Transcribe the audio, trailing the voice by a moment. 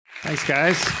Thanks,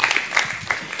 guys.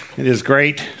 It is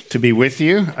great to be with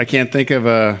you. I can't think of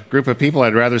a group of people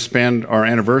I'd rather spend our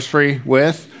anniversary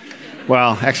with.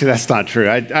 Well, actually, that's not true.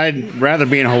 I'd rather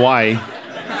be in Hawaii,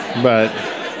 but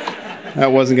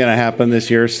that wasn't going to happen this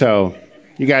year. So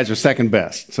you guys are second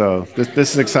best. So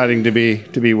this is exciting to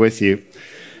be with you.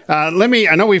 I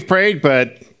know we've prayed,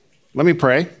 but let me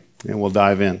pray, and we'll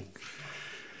dive in.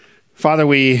 Father,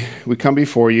 we come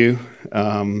before you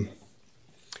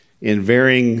in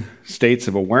varying states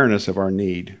of awareness of our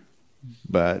need,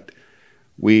 but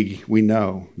we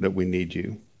know that we need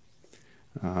you.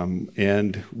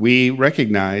 And we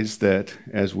recognize that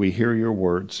as we hear your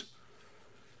words,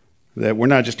 that we're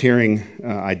not just hearing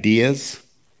ideas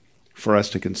for us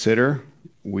to consider,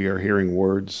 we are hearing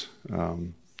words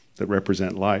that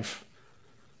represent life.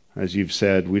 As you've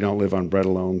said, we don't live on bread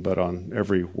alone, but on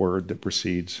every word that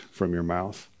proceeds from your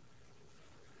mouth.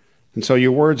 And so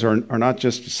your words are not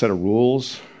just a set of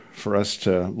rules for us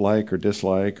to like or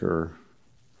dislike or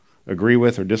agree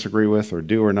with or disagree with or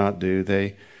do or not do.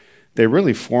 They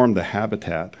really form the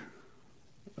habitat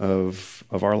of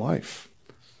our life.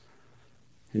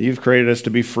 And you've created us to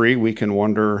be free. We can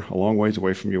wander a long ways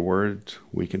away from your words.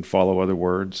 We can follow other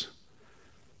words.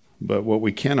 But what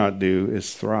we cannot do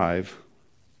is thrive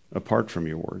apart from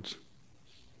your words.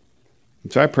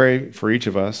 And so I pray for each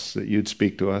of us that you'd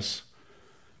speak to us,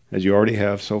 as you already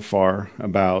have so far,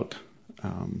 about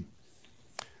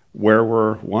where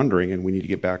we're wandering and we need to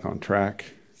get back on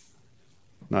track,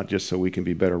 not just so we can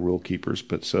be better rule keepers,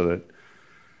 but so that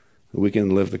we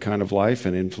can live the kind of life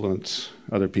and influence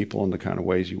other people in the kind of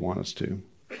ways you want us to.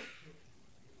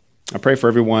 I pray for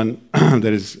everyone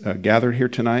that is gathered here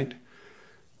tonight.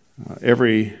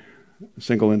 Every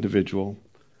single individual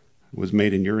was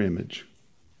made in your image.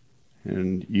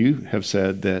 And you have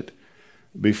said that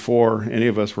before any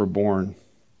of us were born,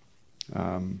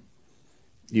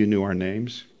 you knew our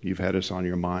names. You've had us on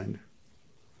your mind.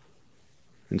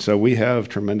 And so we have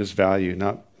tremendous value,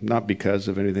 not because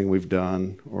of anything we've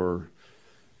done or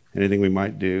anything we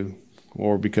might do,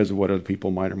 or because of what other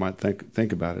people might or might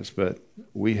think about us, but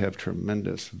we have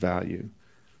tremendous value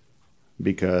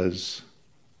because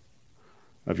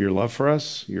of your love for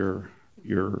us, your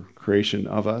creation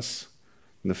of us,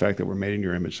 and the fact that we're made in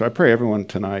your image. So I pray everyone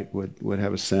tonight would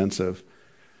have a sense of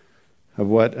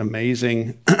what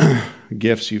amazing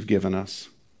gifts you've given us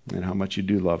and how much you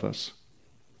do love us.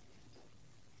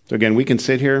 So again, we can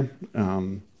sit here,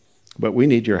 but we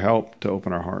need your help to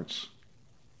open our hearts.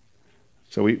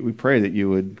 So we pray that you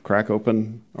would crack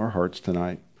open our hearts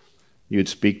tonight. You would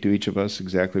speak to each of us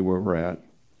exactly where we're at,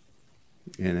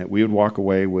 and that we would walk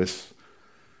away with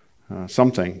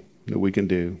something that we can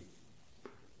do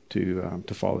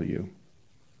to follow you.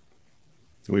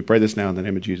 And we pray this now in the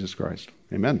name of Jesus Christ.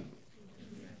 Amen.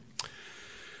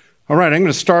 All right, I'm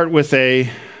going to start with a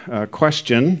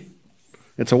question.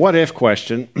 It's a what-if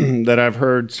question that I've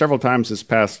heard several times this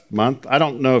past month. I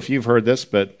don't know if you've heard this,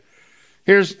 but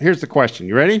here's the question.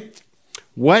 You ready?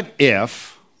 What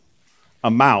if a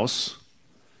mouse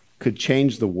could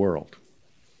change the world?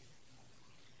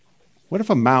 What if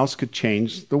a mouse could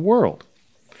change the world?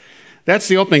 That's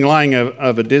the opening line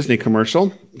of a Disney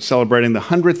commercial celebrating the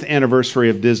 100th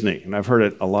anniversary of Disney, and I've heard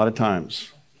it a lot of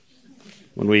times.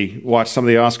 When we watched some of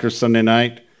the Oscars Sunday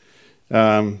night,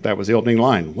 that was the opening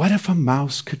line. What if a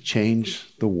mouse could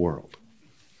change the world?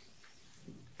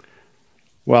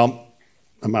 Well,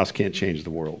 a mouse can't change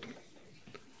the world.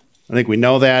 I think we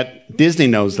know that. Disney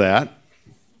knows that.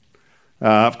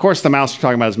 Of course, the mouse we're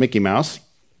talking about is Mickey Mouse.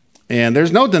 And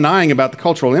there's no denying about the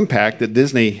cultural impact that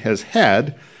Disney has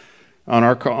had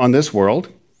on this world.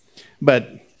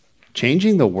 But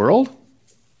changing the world?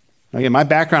 Again, my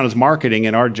background is marketing,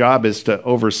 and our job is to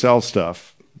oversell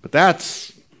stuff. But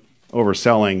that's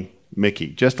overselling Mickey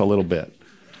just a little bit.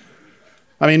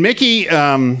 I mean, Mickey,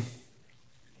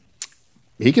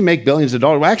 he can make billions of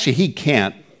dollars. Well, actually, he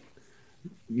can't.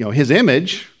 You know, his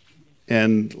image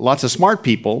and lots of smart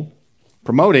people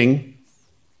promoting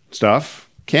stuff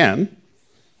can,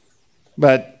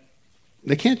 but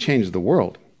they can't change the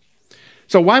world.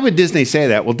 So why would Disney say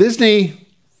that? Well, Disney,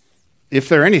 if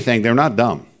they're anything, they're not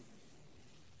dumb.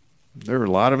 There are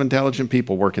a lot of intelligent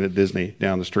people working at Disney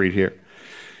down the street here.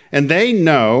 And they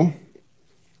know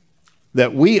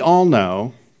that we all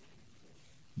know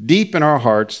deep in our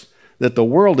hearts that the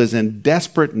world is in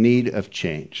desperate need of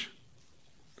change.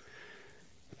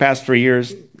 The past 3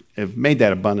 years have made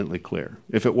that abundantly clear,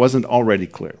 if it wasn't already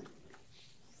clear.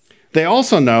 They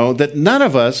also know that none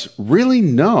of us really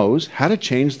knows how to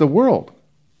change the world.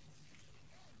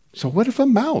 So what if a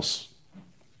mouse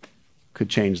could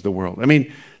change the world? I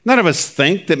mean, none of us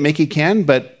think that Mickey can,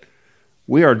 but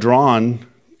we are drawn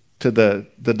to the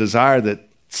desire that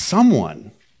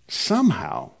someone,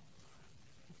 somehow,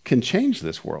 can change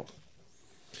this world.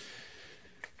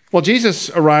 Well, Jesus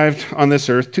arrived on this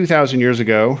earth 2,000 years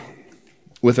ago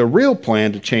with a real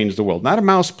plan to change the world. Not a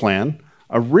mouse plan,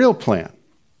 a real plan.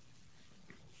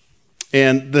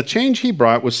 And the change he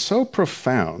brought was so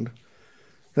profound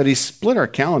that he split our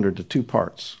calendar into two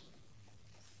parts.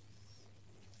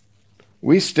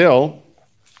 We still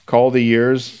call the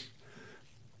years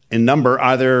in number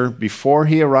either before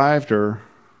he arrived or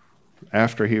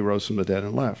after he rose from the dead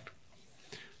and left.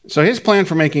 So his plan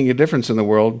for making a difference in the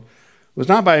world was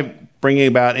not by bringing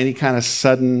about any kind of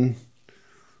sudden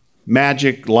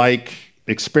magic-like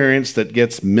experience that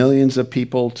gets millions of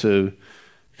people to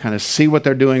kind of see what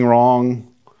they're doing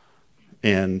wrong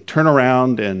and turn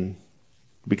around and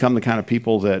become the kind of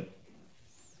people that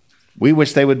we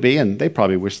wish they would be, and they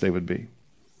probably wish they would be.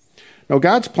 No,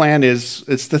 God's plan is,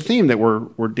 it's the theme that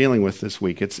we're dealing with this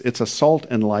week. It's a salt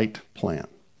and light plan.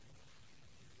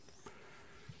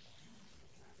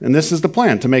 And this is the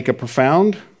plan, to make a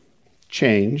profound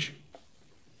change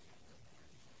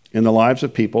in the lives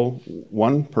of people,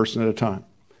 one person at a time,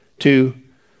 to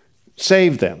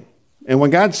save them. And when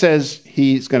God says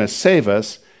he's going to save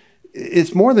us,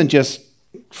 it's more than just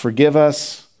forgive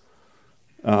us,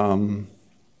 grant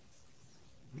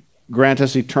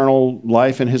us eternal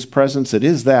life in his presence. It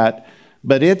is that,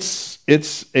 but it's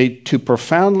to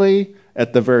profoundly,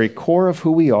 at the very core of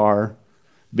who we are,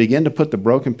 begin to put the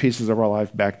broken pieces of our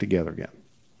life back together again.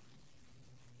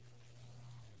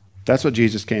 That's what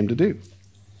Jesus came to do.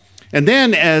 And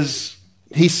then as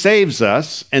he saves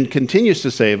us and continues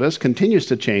to save us, continues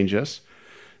to change us,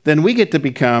 then we get to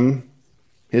become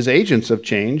his agents of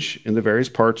change in the various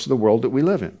parts of the world that we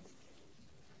live in.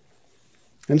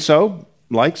 And so,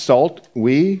 like salt,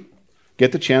 we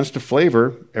get the chance to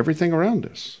flavor everything around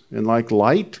us. And like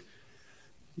light,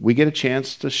 we get a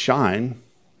chance to shine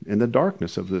in the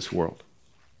darkness of this world.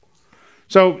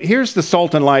 So here's the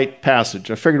salt and light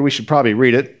passage. I figured we should probably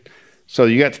read it. So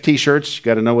you got the t-shirts, you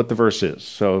got to know what the verse is.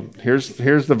 So here's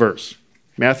the verse.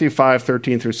 Matthew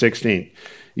 5:13-16.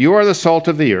 You are the salt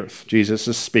of the earth, Jesus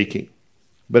is speaking.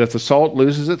 But if the salt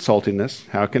loses its saltiness,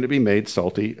 how can it be made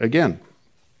salty again?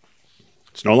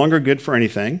 It's no longer good for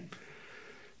anything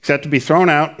except to be thrown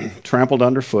out, trampled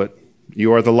underfoot.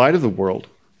 You are the light of the world.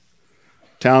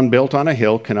 Town built on a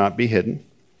hill cannot be hidden.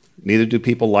 Neither do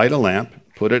people light a lamp,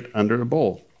 put it under a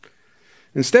bowl.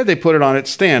 Instead, they put it on its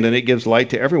stand, and it gives light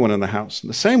to everyone in the house. In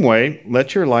the same way,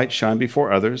 let your light shine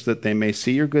before others, that they may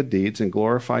see your good deeds and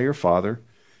glorify your Father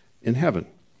in heaven.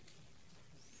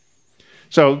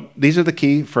 So these are the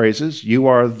key phrases. You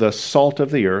are the salt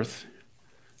of the earth.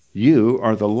 You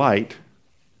are the light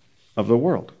of the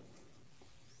world.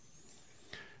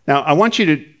 Now, I want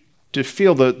you to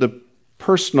feel the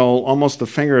personal, almost the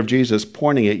finger of Jesus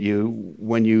pointing at you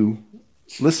when you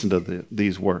listen to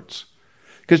these words.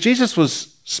 Because Jesus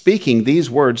was speaking these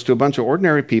words to a bunch of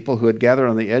ordinary people who had gathered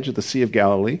on the edge of the Sea of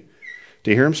Galilee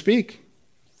to hear him speak.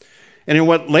 And in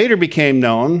what later became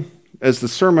known as the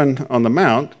Sermon on the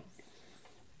Mount,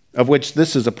 of which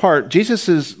this is a part, Jesus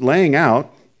is laying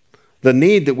out the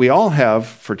need that we all have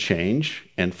for change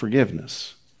and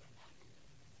forgiveness.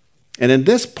 And in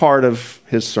this part of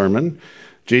his sermon,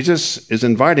 Jesus is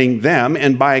inviting them,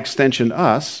 and by extension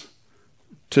us,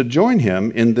 to join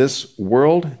him in this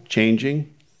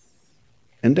world-changing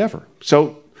endeavor.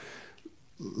 So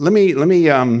let me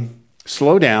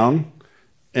slow down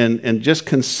and just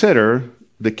consider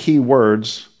the key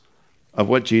words of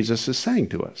what Jesus is saying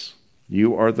to us.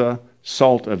 You are the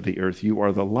salt of the earth. You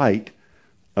are the light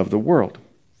of the world.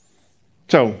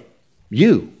 So,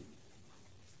 you.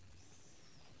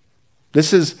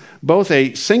 This is both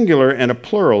a singular and a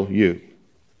plural you.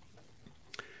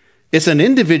 It's an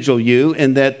individual you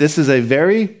in that this is a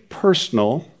very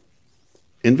personal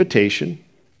invitation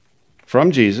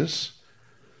from Jesus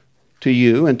to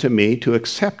you and to me to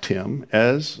accept him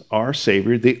as our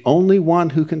Savior, the only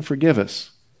one who can forgive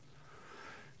us,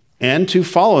 and to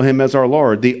follow him as our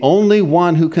Lord, the only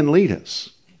one who can lead us.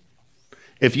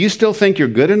 If you still think you're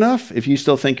good enough, if you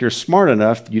still think you're smart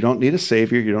enough, you don't need a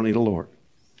Savior, you don't need a Lord.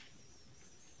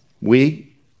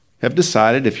 We have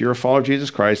decided, if you're a follower of Jesus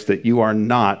Christ, that you are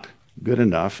not good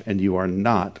enough and you are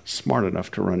not smart enough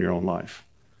to run your own life.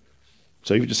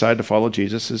 So you've decided to follow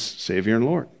Jesus as Savior and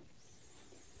Lord.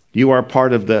 You are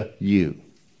part of the you.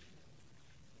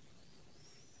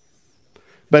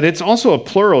 But it's also a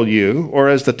plural you, or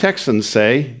as the Texans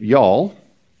say, y'all,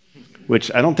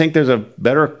 which I don't think there's a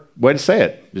better way to say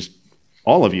it. Just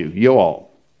all of you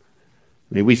all.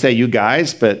 I mean, we say you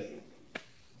guys, but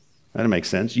that doesn't make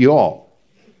sense. You all.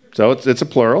 So it's a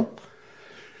plural.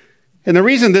 And the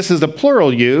reason this is a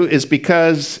plural you is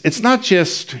because it's not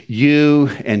just you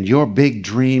and your big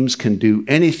dreams can do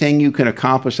anything you can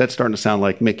accomplish. That's starting to sound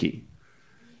like Mickey.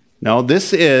 No,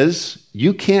 this is,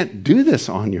 you can't do this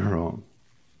on your own.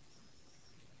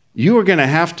 You are going to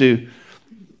have to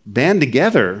band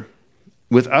together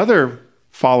with other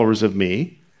followers of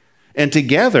me, and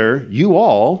together, you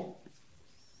all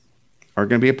are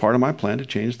going to be a part of my plan to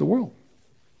change the world.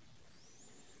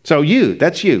 So you,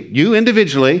 that's you. You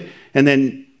individually, and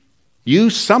then you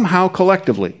somehow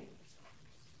collectively.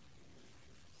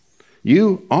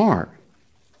 You are.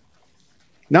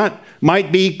 Not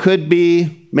might be, could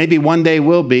be, maybe one day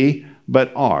will be,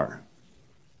 but are.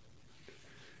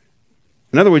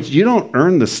 In other words, you don't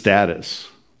earn the status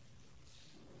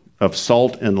of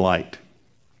salt and light.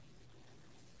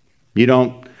 You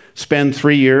don't spend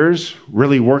 3 years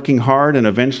really working hard and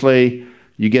eventually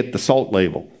you get the salt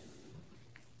label.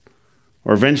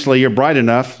 Or eventually you're bright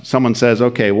enough, someone says,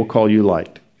 okay, we'll call you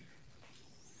light.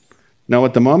 Now,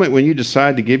 at the moment when you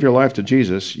decide to give your life to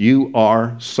Jesus, you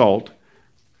are salt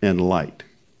and light.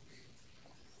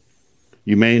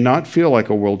 You may not feel like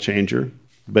a world changer,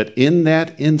 but in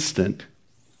that instant,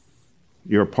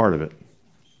 you're a part of it.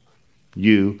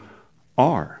 You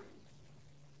are.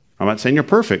 I'm not saying you're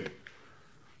perfect.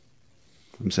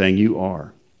 I'm saying you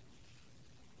are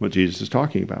what Jesus is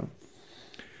talking about.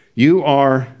 You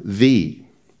are the.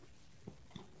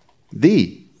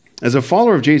 As a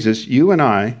follower of Jesus, you and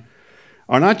I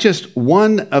are not just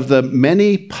one of the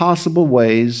many possible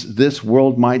ways this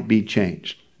world might be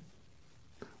changed.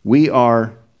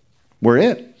 We're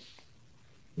it.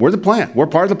 We're the plan. We're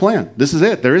part of the plan. This is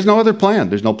it. There is no other plan.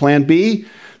 There's no plan B.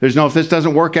 There's no, if this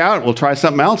doesn't work out, we'll try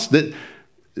something else.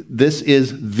 This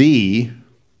is the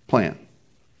plan.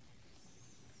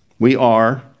 We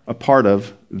are a part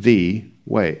of the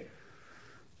way.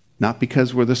 Not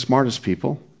because we're the smartest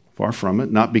people, far from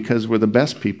it. Not because we're the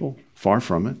best people, far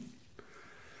from it.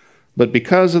 But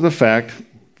because of the fact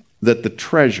that the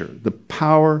treasure, the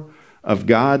power of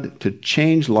God to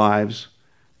change lives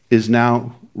is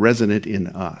now resonant in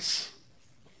us.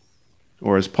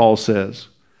 Or as Paul says,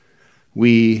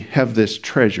 we have this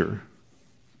treasure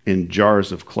in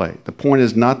jars of clay. The point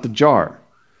is not the jar.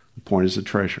 The point is the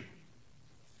treasure.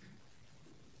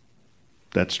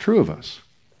 That's true of us.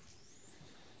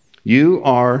 You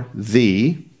are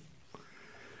the,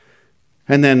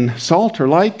 and then salt or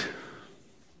light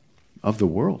of the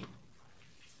world,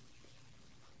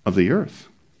 of the earth.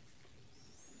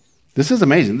 This is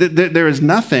amazing. There is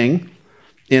nothing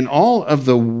in all of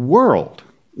the world.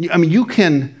 I mean, you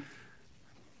can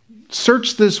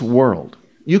search this world.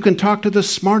 You can talk to the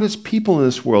smartest people in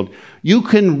this world. You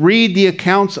can read the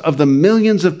accounts of the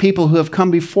millions of people who have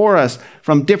come before us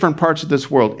from different parts of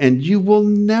this world, and you will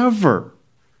never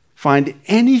find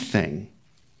anything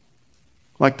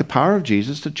like the power of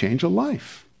Jesus to change a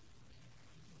life.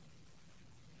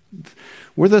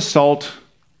 We're the salt,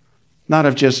 not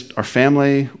of just our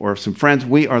family or some friends.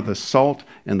 We are the salt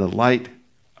and the light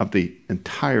of the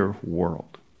entire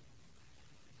world.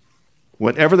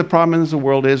 Whatever the problem in the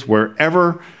world is,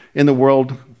 wherever in the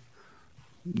world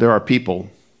there are people,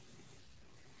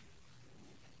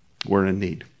 we're in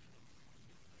need.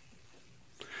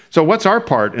 So what's our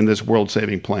part in this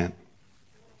world-saving plan?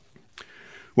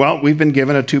 Well, we've been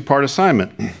given a two-part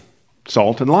assignment,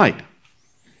 salt and light.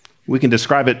 We can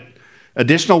describe it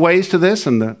additional ways to this,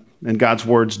 and God's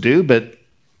words do, but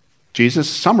Jesus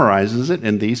summarizes it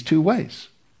in these two ways,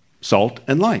 salt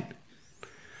and light.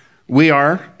 We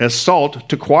are, as salt,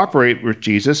 to cooperate with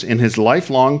Jesus in his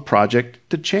lifelong project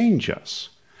to change us,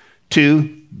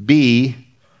 to be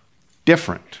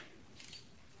different.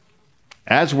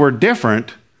 As we're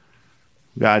different,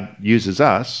 God uses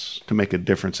us to make a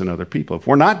difference in other people. If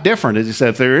we're not different, as he said,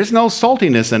 if there is no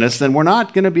saltiness in us, then we're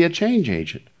not going to be a change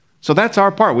agent. So that's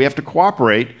our part. We have to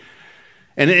cooperate,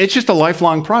 and it's just a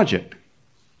lifelong project.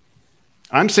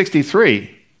 I'm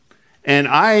 63,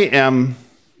 and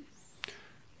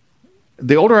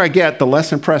the older I get, the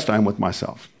less impressed I am with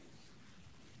myself.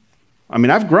 I mean,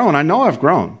 I've grown. I know I've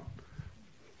grown.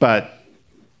 But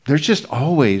there's just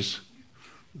always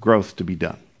growth to be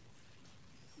done.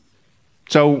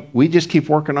 So we just keep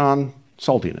working on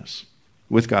saltiness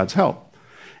with God's help.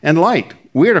 And light.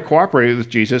 We are to cooperate with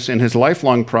Jesus in his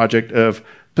lifelong project of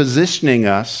positioning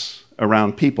us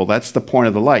around people. That's the point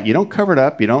of the light. You don't cover it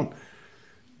up. You don't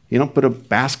put a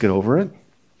basket over it.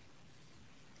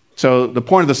 So the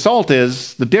point of the salt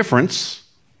is the difference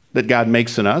that God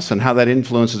makes in us and how that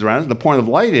influences around us. The point of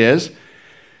the light is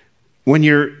when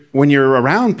you're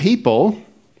around people,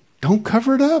 don't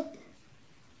cover it up.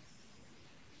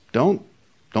 Don't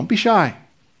be shy.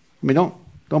 I mean,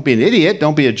 Don't be an idiot.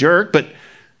 Don't be a jerk.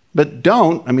 But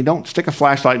don't stick a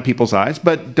flashlight in people's eyes,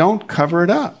 but don't cover it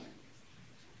up.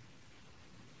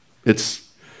 It's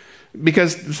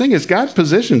because the thing is, God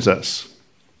positions us.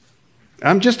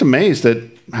 I'm just amazed at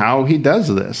how he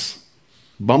does this.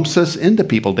 Bumps us into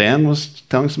people. Dan was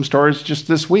telling some stories just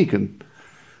this week in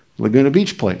Laguna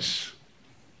Beach place.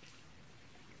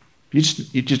 You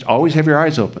just always have your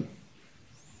eyes open.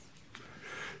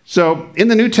 So in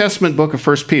the New Testament book of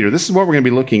 1 Peter, this is what we're going to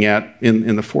be looking at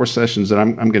in the 4 sessions that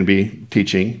I'm going to be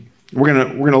teaching. We're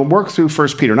going to work through 1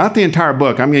 Peter, not the entire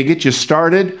book. I'm going to get you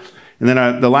started, and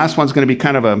then the last one's going to be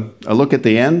kind of a look at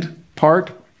the end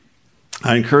part.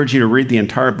 I encourage you to read the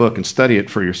entire book and study it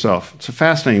for yourself. It's a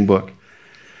fascinating book.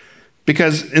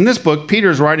 Because in this book, Peter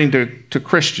is writing to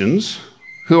Christians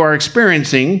who are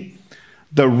experiencing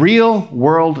the real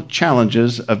world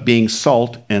challenges of being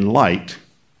salt and light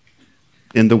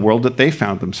in the world that they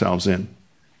found themselves in.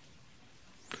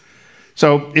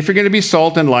 So if you're going to be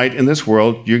salt and light in this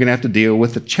world, you're going to have to deal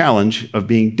with the challenge of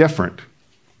being different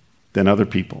than other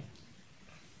people.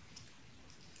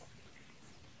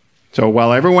 So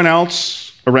while everyone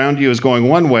else around you is going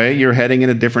one way, you're heading in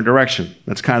a different direction.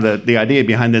 That's kind of the idea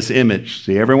behind this image.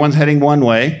 See, everyone's heading one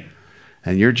way,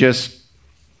 and you're just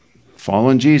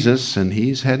following Jesus, and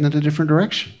he's heading in a different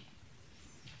direction.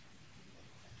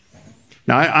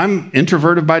 Now, I'm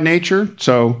introverted by nature,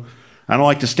 so I don't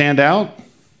like to stand out.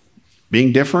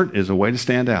 Being different is a way to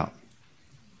stand out.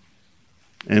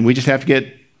 And we just have to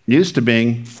get used to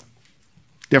being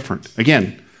different.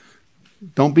 Again,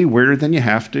 don't be weirder than you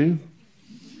have to.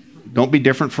 Don't be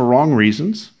different for wrong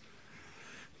reasons.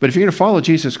 But if you're going to follow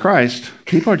Jesus Christ,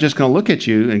 people are just going to look at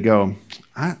you and go,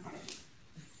 I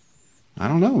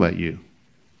don't know about you.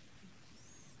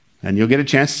 And you'll get a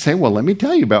chance to say, well, let me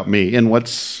tell you about me and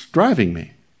what's driving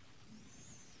me.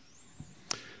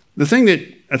 The thing that,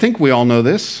 I think we all know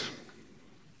this,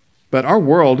 but our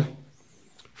world,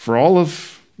 for all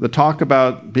of the talk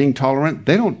about being tolerant,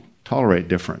 they don't tolerate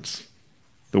difference.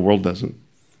 The world doesn't.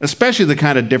 Especially the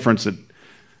kind of difference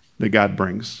that God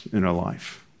brings in our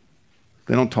life.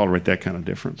 They don't tolerate that kind of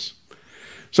difference.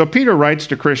 So Peter writes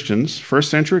to Christians,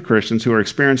 first century Christians, who are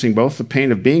experiencing both the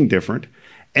pain of being different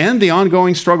and the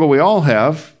ongoing struggle we all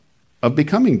have of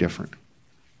becoming different.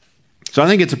 So I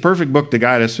think it's a perfect book to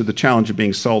guide us through the challenge of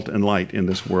being salt and light in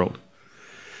this world.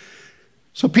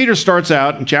 So Peter starts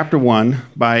out in chapter 1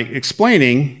 by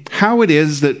explaining how it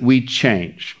is that we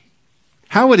change,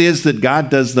 how it is that God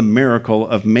does the miracle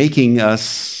of making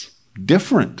us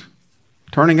different,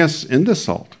 turning us into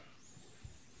salt.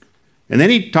 And then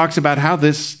he talks about how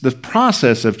the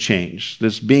process of change,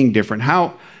 this being different,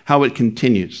 how it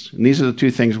continues. And these are the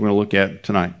 2 things we're going to look at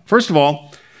tonight. First of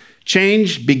all,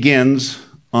 change begins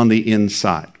on the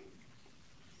inside.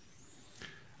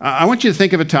 I want you to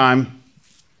think of a time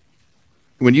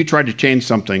when you tried to change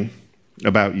something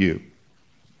about you.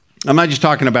 I'm not just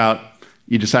talking about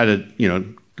you decided,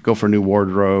 to go for a new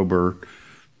wardrobe or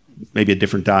maybe a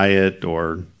different diet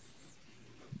or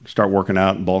start working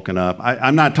out and bulking up.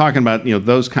 I'm not talking about,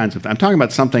 those kinds of things. I'm talking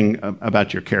about something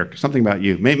about your character, something about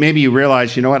you. Maybe you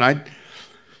realize, you know what,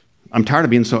 I'm tired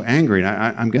of being so angry, and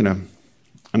I'm going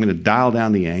to dial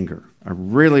down the anger. I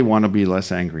really want to be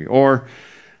less angry. Or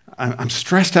I'm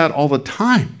stressed out all the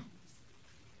time.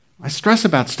 I stress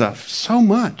about stuff so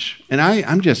much, and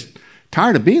I'm just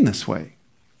tired of being this way.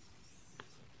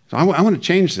 So I want to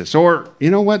change this. Or,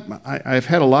 you know what? I've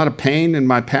had a lot of pain in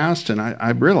my past, and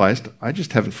I realized I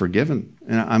just haven't forgiven,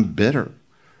 and I'm bitter.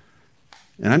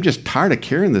 And I'm just tired of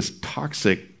carrying this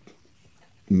toxic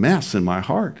mess in my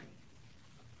heart.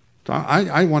 So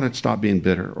I want to stop being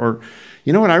bitter. Or,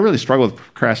 you know what? I really struggle with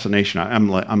procrastination.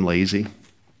 I'm lazy.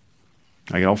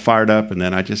 I get all fired up, and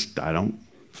then I don't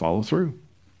follow through.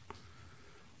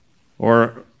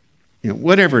 Or,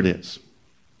 whatever it is.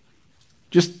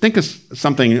 Just think of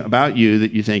something about you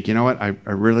that you think, you know what, I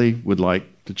really would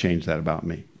like to change that about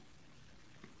me.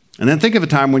 And then think of a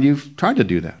time when you've tried to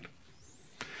do that.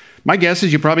 My guess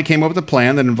is you probably came up with a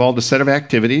plan that involved a set of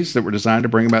activities that were designed to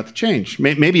bring about the change.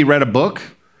 Maybe you read a book,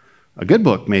 a good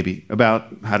book maybe, about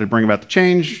how to bring about the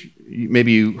change.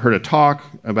 Maybe you heard a talk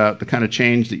about the kind of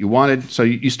change that you wanted. So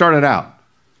you started out.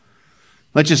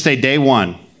 Let's just say day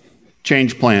 1,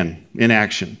 change plan in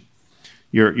action.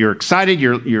 You're excited,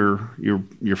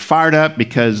 you're fired up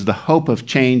because the hope of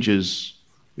change is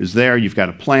there. You've got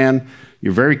a plan.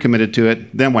 You're very committed to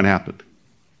it. Then what happened?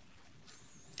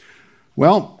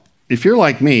 Well, if you're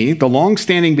like me, the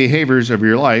long-standing behaviors of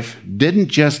your life didn't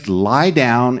just lie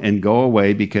down and go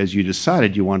away because you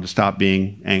decided you wanted to stop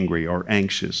being angry or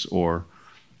anxious or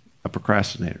a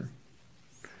procrastinator.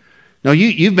 No,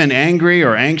 you've been angry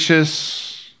or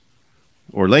anxious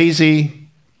or lazy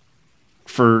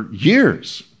for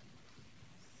years.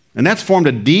 And that's formed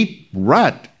a deep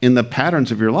rut in the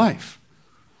patterns of your life.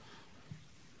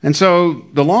 And so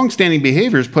the long-standing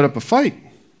behaviors put up a fight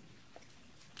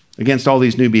against all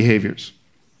these new behaviors.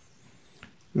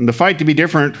 And the fight to be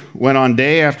different went on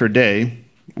day after day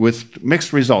with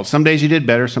mixed results. Some days you did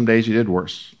better, some days you did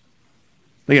worse.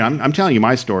 Again, I'm telling you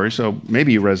my story, so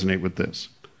maybe you resonate with this.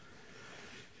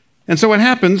 And so what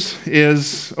happens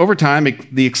is, over time,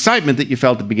 the excitement that you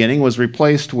felt at the beginning was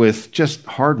replaced with just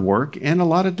hard work and a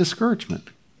lot of discouragement.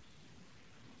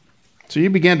 So you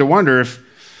began to wonder if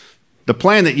the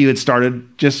plan that you had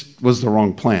started just was the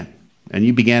wrong plan. And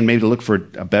you began maybe to look for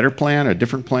a better plan, a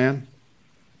different plan.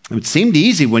 It seemed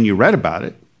easy when you read about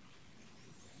it.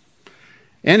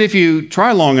 And if you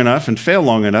try long enough and fail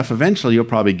long enough, eventually you'll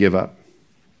probably give up.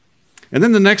 And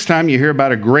then the next time you hear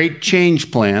about a great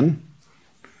change plan,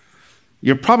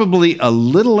 you're probably a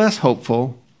little less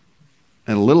hopeful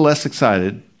and a little less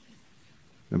excited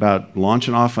about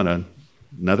launching off on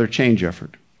another change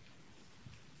effort.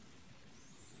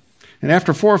 And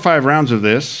after 4 or 5 rounds of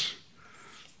this,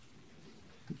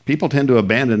 people tend to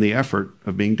abandon the effort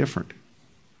of being different.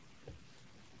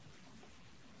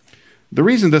 The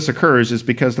reason this occurs is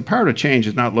because the power to change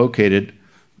is not located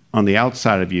on the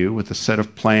outside of you with a set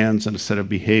of plans and a set of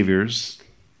behaviors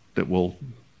that will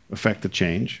affect the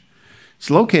change. It's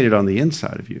located on the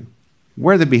inside of you,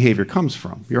 where the behavior comes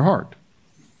from, your heart.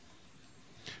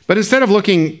 But instead of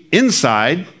looking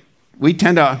inside, we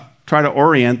tend to try to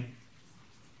orient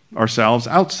ourselves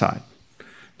outside.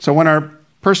 So when our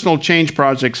personal change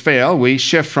projects fail, we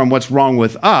shift from what's wrong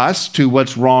with us to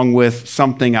what's wrong with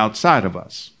something outside of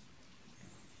us.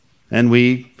 And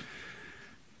we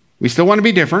still want to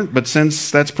be different, but since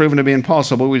that's proven to be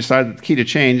impossible, we decided that the key to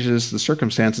change is the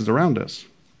circumstances around us.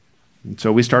 And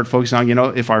so we start focusing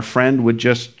on, if our friend would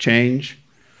just change,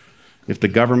 if the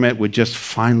government would just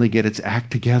finally get its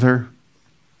act together,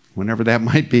 whenever that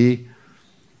might be,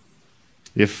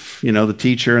 if, the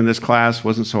teacher in this class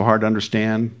wasn't so hard to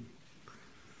understand,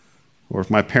 or if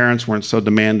my parents weren't so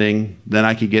demanding, then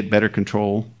I could get better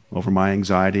control over my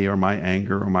anxiety or my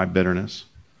anger or my bitterness.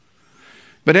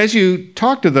 But as you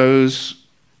talk to those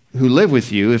who live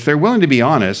with you, if they're willing to be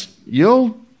honest,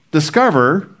 you'll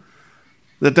discover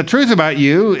that the truth about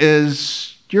you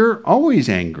is you're always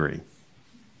angry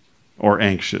or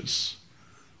anxious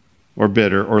or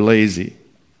bitter or lazy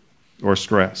or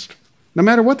stressed, no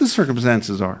matter what the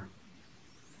circumstances are.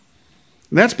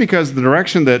 That's because the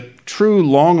direction that true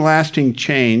long-lasting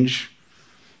change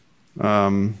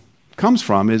comes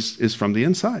from is from the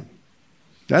inside.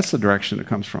 That's the direction it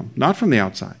comes from, not from the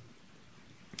outside.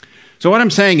 So what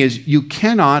I'm saying is you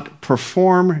cannot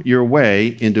perform your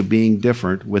way into being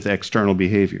different with external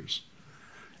behaviors.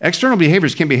 External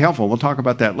behaviors can be helpful. We'll talk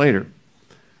about that later.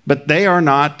 But they are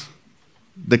not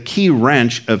the key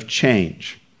wrench of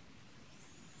change.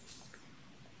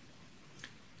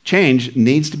 Change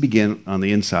needs to begin on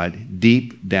the inside,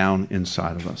 deep down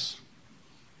inside of us.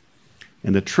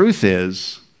 And the truth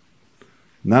is,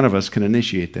 none of us can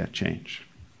initiate that change.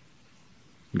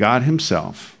 God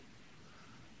himself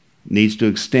needs to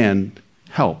extend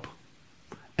help,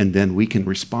 and then we can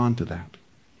respond to that.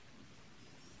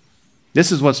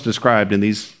 This is what's described in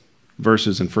these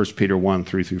verses in 1 Peter 1,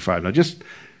 3 through 5. Now just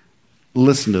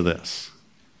listen to this.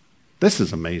 This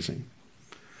is amazing.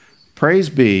 Praise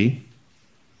be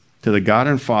to the God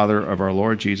and Father of our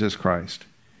Lord Jesus Christ.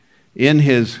 In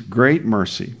his great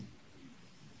mercy,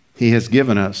 he has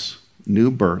given us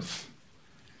new birth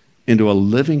into a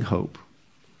living hope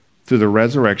through the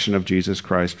resurrection of Jesus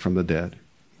Christ from the dead,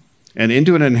 and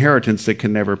into an inheritance that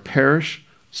can never perish,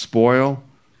 spoil,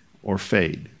 or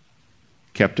fade,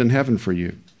 kept in heaven for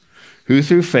you, who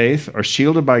through faith are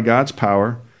shielded by God's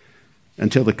power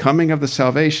until the coming of the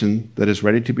salvation that is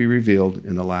ready to be revealed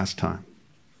in the last time.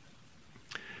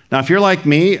 Now, if you're like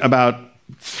me, about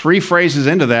 3 phrases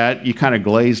into that, you kind of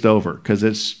glazed over because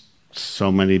it's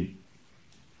so many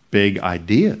big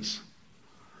ideas.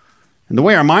 And the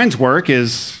way our minds work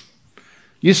is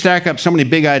you stack up so many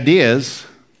big ideas,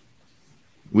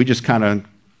 we just kind of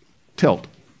tilt.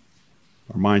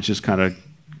 Our minds just kind of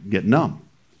get numb.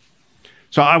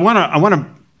 So I want to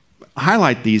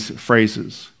highlight these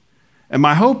phrases. And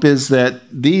my hope is that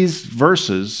these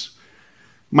verses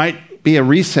might be a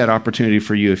reset opportunity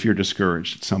for you if you're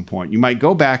discouraged at some point. You might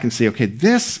go back and say, okay,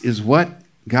 this is what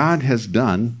God has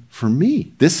done for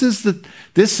me. This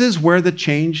is where the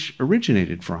change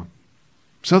originated from.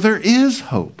 So there is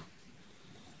hope.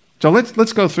 So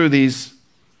let's go through these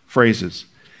phrases.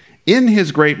 In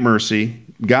his great mercy,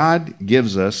 God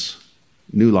gives us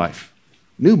new life.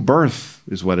 New birth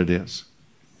is what it is.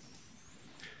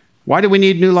 Why do we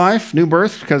need new life, new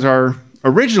birth? Because our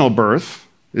original birth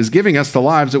is giving us the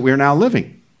lives that we are now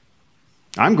living.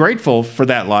 I'm grateful for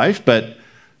that life, but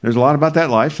there's a lot about that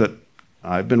life that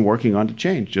I've been working on to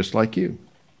change, just like you.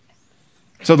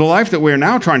 So the life that we are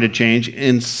now trying to change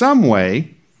in some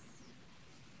way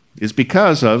is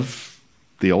because of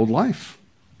the old life.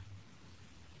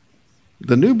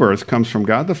 The new birth comes from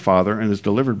God the Father and is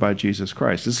delivered by Jesus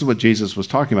Christ. This is what Jesus was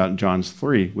talking about in John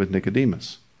 3 with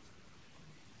Nicodemus.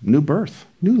 New birth,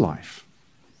 new life.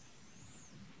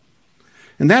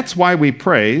 And that's why we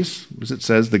praise, as it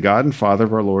says, the God and Father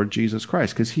of our Lord Jesus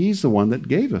Christ, because he's the one that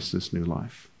gave us this new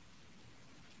life.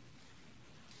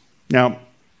 Now,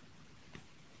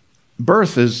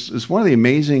 birth is one of the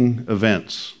amazing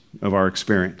events of our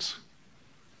experience.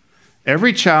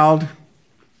 Every child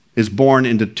is born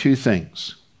into two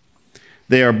things.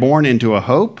 They are born into a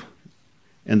hope,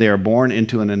 and they are born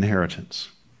into an inheritance.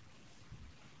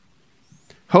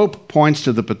 Hope points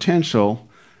to the potential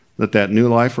that new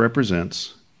life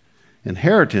represents.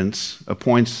 Inheritance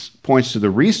points to the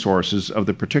resources of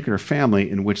the particular family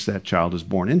in which that child is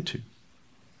born into.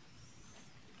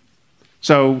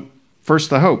 So, first,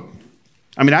 the hope.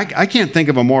 I mean, I can't think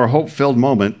of a more hope-filled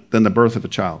moment than the birth of a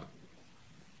child.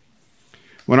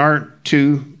 When our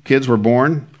two kids were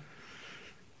born,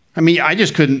 I mean, I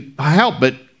just couldn't help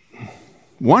but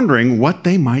wondering what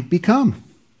they might become.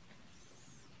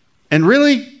 And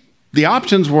really, the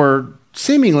options were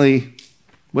seemingly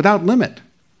without limit.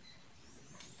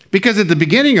 Because at the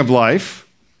beginning of life,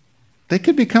 they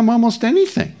could become almost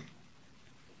anything.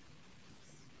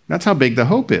 That's how big the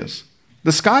hope is.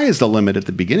 The sky is the limit at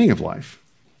the beginning of life.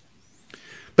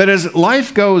 But as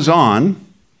life goes on,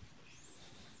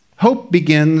 hope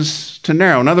begins to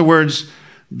narrow. In other words,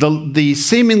 the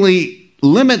seemingly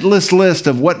limitless list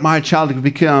of what my child could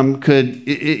become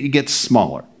it gets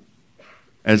smaller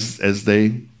as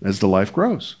the life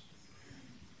grows.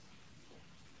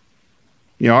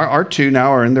 You know, our two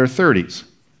now are in their 30s.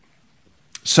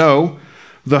 So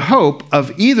the hope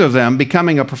of either of them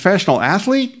becoming a professional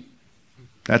athlete,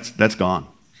 that's gone.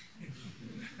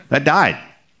 That died.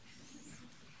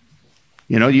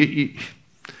 You know,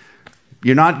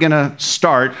 you're not going to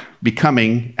start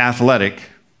becoming athletic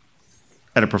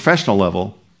at a professional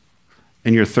level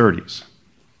in your 30s.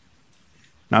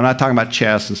 Now, I'm not talking about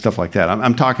chess and stuff like that.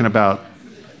 I'm talking about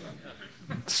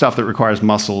stuff that requires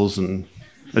muscles and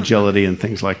agility and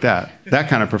things like that. That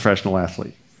kind of professional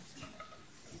athlete.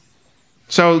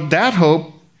 So that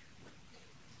hope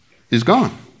is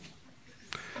gone.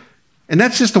 And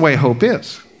that's just the way hope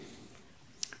is.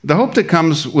 The hope that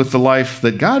comes with the life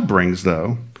that God brings,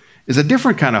 though, is a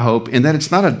different kind of hope in that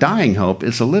it's not a dying hope,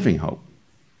 it's a living hope.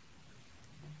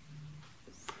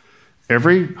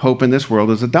 Every hope in this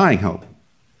world is a dying hope.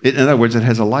 In other words, it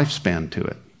has a lifespan to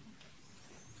it.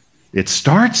 It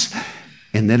starts,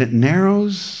 and then it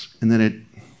narrows, and then it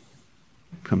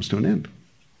comes to an end.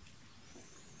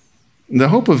 The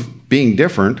hope of being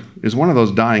different is one of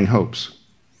those dying hopes.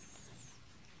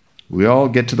 We all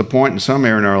get to the point in some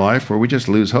area in our life where we just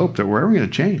lose hope that we're ever going to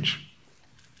change.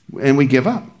 And we give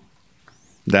up.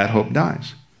 That hope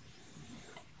dies.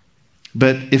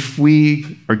 But if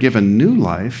we are given new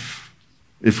life,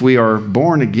 if we are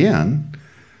born again,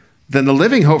 then the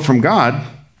living hope from God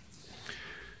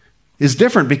is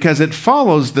different because it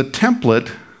follows the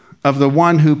template of the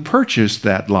one who purchased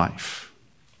that life,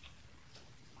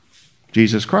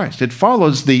 Jesus Christ. It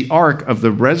follows the arc of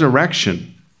the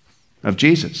resurrection of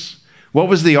Jesus. What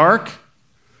was the arc?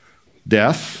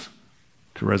 Death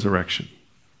to resurrection.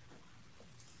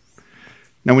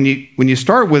 Now, when you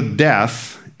start with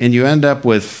death and you end up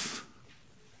with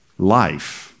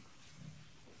life,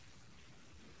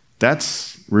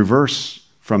 that's reverse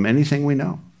from anything we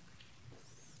know.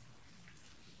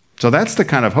 So that's the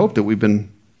kind of hope that we've been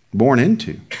born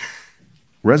into.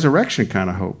 Resurrection kind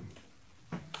of hope.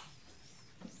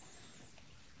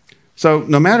 So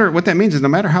what that means is no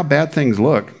matter how bad things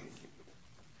look,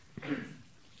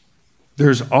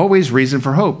 there's always reason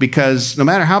for hope, because no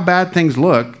matter how bad things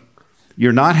look,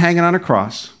 you're not hanging on a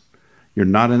cross, you're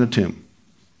not in a tomb.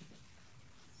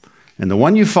 And the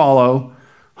one you follow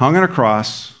hung on a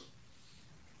cross,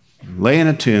 lay in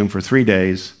a tomb for 3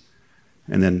 days,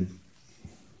 and then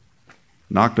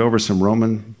knocked over some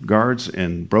Roman guards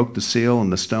and broke the seal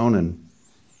and the stone and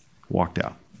walked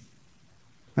out.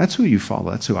 That's who you follow.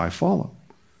 That's who I follow.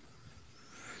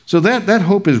 So that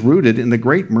hope is rooted in the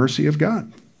great mercy of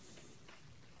God.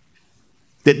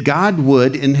 That God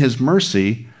would, in his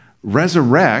mercy,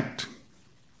 resurrect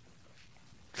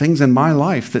things in my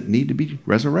life that need to be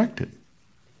resurrected,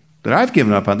 that I've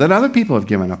given up on, that other people have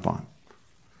given up on.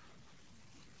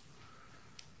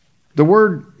 The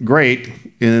word great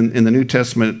in the New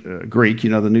Testament Greek,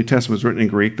 the New Testament is written in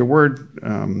Greek. The word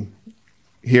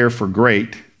here for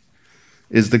great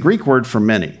is the Greek word for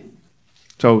many.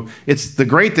 So it's the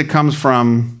great that comes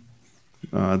from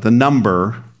the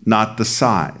number, not the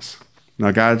size.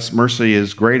 Now, God's mercy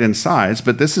is great in size,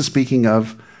 but this is speaking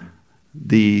of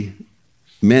the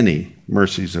many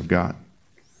mercies of God.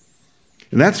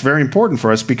 And that's very important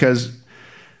for us because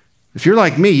if you're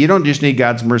like me, you don't just need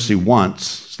God's mercy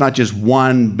once. It's not just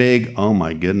one big, oh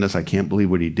my goodness, I can't believe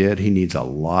what he did. He needs a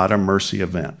lot of mercy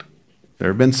event. There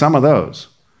have been some of those.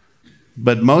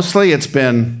 But mostly it's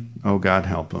been, oh, God,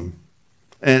 help him.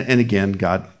 And again,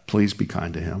 God, please be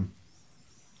kind to him.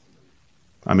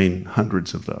 I mean,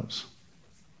 hundreds of those.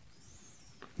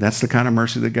 That's the kind of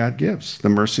mercy that God gives. The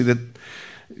mercy that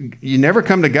you never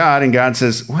come to God and God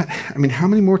says, what? I mean, how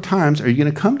many more times are you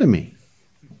going to come to me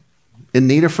in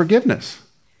need of forgiveness?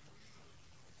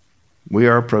 We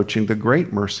are approaching the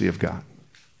great mercy of God.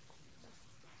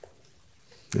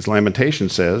 As Lamentation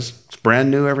says, it's brand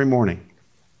new every morning.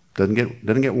 Doesn't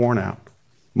get worn out.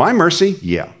 My mercy,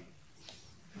 yeah.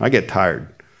 I get tired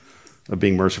of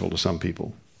being merciful to some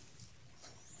people.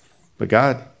 But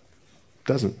God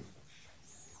doesn't.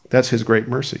 That's his great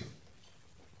mercy.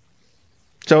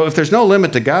 So if there's no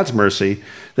limit to God's mercy,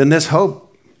 then this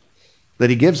hope that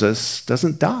he gives us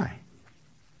doesn't die.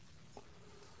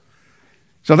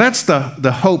 So that's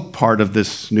the hope part of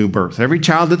this new birth. Every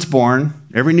child that's born,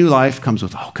 every new life comes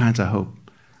with all kinds of hope.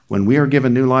 When we are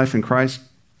given new life in Christ,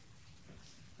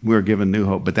 we are given new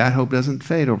hope. But that hope doesn't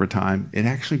fade over time. It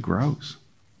actually grows.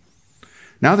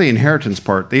 Now the inheritance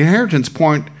part. The inheritance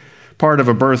part of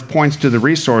a birth points to the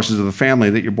resources of the family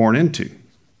that you're born into.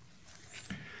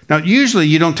 Now, usually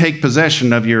you don't take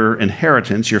possession of your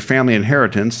inheritance, your family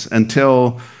inheritance,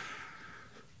 until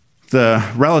the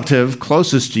relative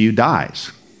closest to you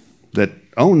dies that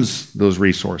owns those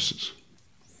resources.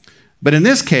 But in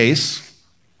this case,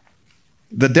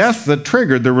 the death that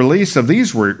triggered the release of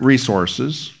these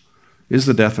resources is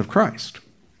the death of Christ.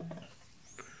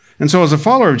 And so as a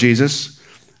follower of Jesus,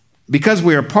 because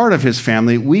we are part of his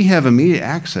family, we have immediate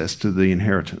access to the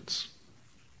inheritance.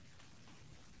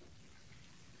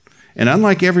 And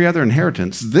unlike every other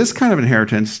inheritance, this kind of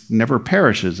inheritance never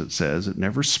perishes, it says. It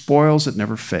never spoils, it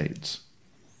never fades.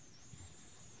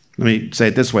 Let me say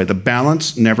it this way. The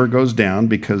balance never goes down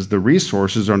because the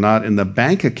resources are not in the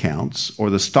bank accounts or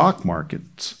the stock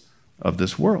markets of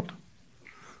this world.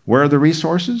 Where are the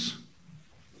resources?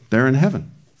 They're in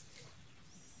heaven.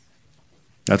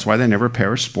 That's why they never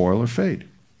perish, spoil, or fade.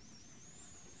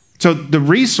 So the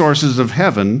resources of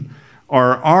heaven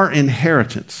are our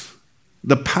inheritance.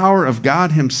 The power of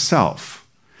God himself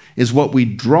is what we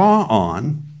draw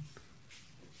on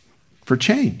for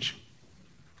change.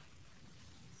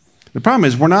 The problem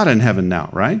is we're not in heaven now,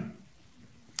 right?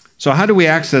 So how do we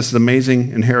access the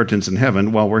amazing inheritance in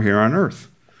heaven while we're here on earth?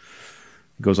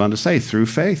 It goes on to say, through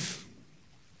faith.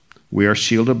 We are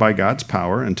shielded by God's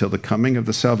power until the coming of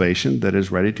the salvation that is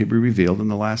ready to be revealed in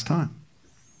the last time.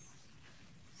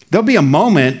 There'll be a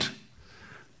moment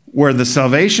where the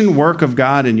salvation work of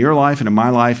God in your life and in my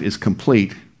life is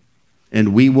complete,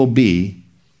 and we will be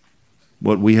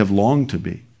what we have longed to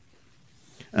be.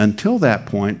 Until that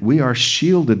point, we are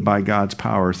shielded by God's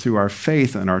power through our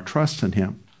faith and our trust in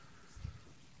him.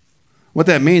 What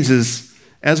that means is,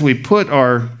 as we put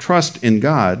our trust in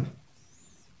God,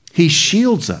 he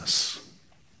shields us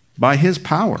by his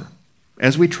power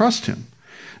as we trust him.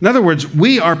 In other words,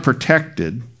 we are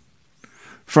protected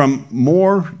from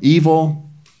more evil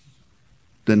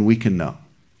than we can know.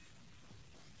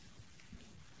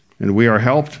 And we are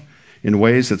helped in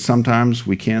ways that sometimes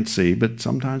we can't see, but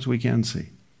sometimes we can see.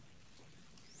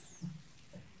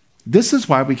 This is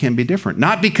why we can be different.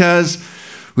 Not because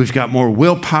we've got more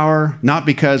willpower, not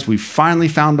because we've finally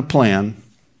found a plan,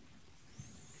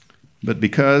 but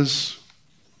because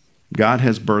God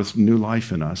has birthed new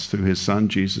life in us through his Son,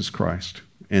 Jesus Christ,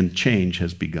 and change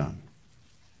has begun.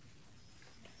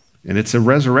 And it's a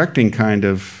resurrecting kind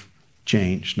of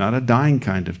change, not a dying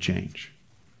kind of change.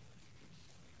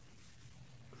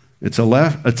 It's a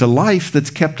life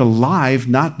that's kept alive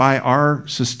not by our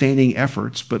sustaining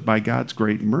efforts, but by God's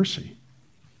great mercy.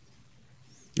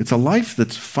 It's a life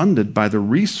that's funded by the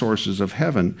resources of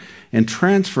heaven and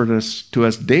transferred to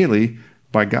us daily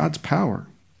by God's power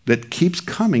that keeps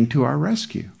coming to our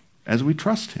rescue as we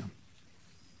trust him.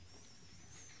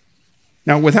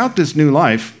 Now, without this new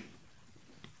life,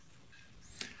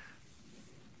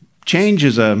 change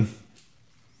is a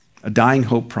dying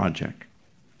hope project.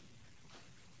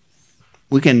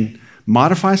 We can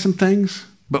modify some things,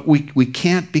 but we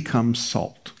can't become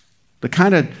salt. The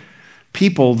kind of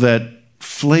people that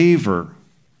flavor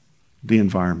the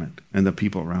environment and the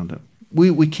people around it.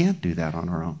 We can't do that on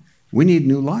our own. We need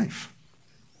new life.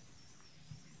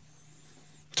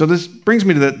 So this brings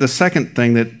me to the second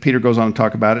thing that Peter goes on to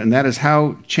talk about, and that is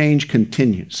how change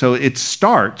continues. So it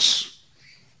starts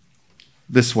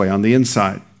this way on the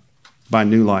inside by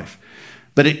new life,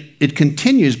 but it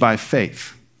continues by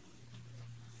faith.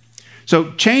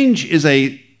 So change is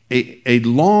a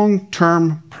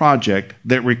long-term project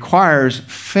that requires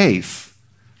faith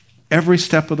every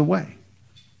step of the way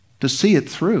to see it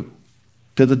through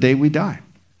to the day we die.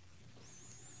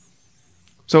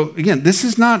 So again, this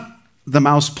is not the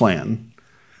mouse plan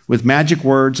with magic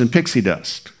words and pixie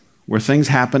dust where things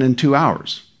happen in 2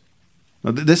 hours.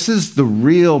 Now, this is the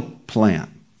real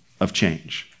plan of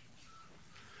change.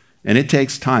 And it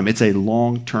takes time. It's a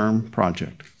long-term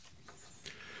project.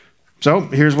 So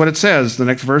here's what it says. The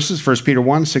next verses, 1 Peter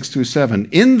 1, 6 through 7.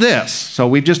 In this, so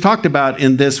we've just talked about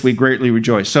in this we greatly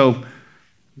rejoice. So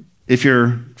if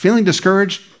you're feeling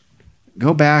discouraged,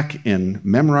 go back and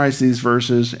memorize these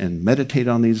verses and meditate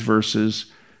on these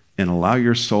verses and allow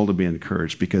your soul to be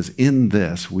encouraged, because in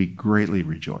this we greatly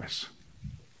rejoice.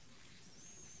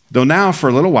 Though now for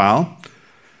a little while,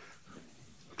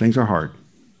 things are hard.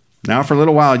 Now for a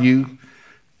little while you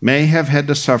may have had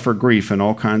to suffer grief in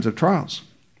all kinds of trials.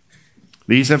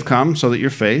 These have come so that your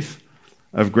faith,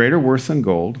 of greater worth than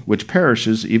gold, which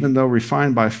perishes even though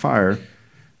refined by fire,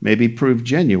 may be proved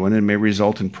genuine and may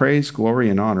result in praise, glory,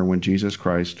 and honor when Jesus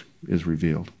Christ is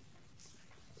revealed.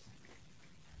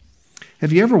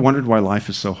 Have you ever wondered why life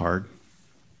is so hard?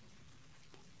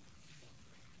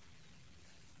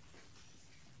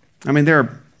 I mean, there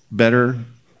are better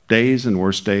days and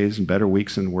worse days, and better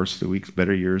weeks and worse weeks,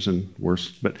 better years and worse,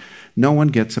 but no one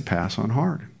gets a pass on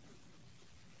hard.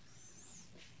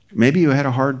 Maybe you had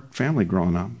a hard family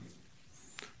growing up,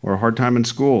 or a hard time in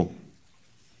school,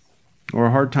 or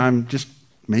a hard time just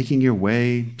making your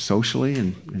way socially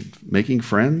and making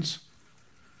friends.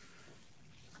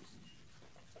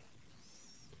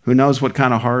 Who knows what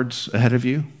kind of hard's ahead of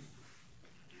you?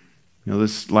 You know,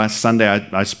 this last Sunday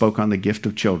I spoke on the gift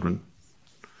of children.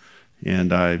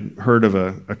 And I heard of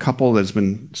a couple that's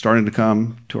been starting to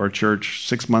come to our church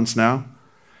 6 months now.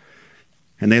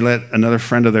 And they let another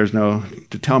friend of theirs know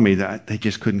to tell me that they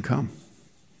just couldn't come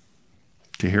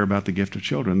to hear about the gift of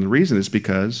children. The reason is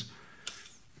because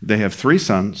they have 3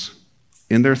 sons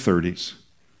in their 30s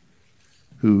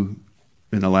who,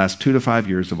 in the last 2 to 5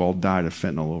 years, have all died of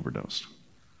fentanyl overdose.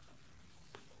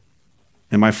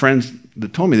 And my friends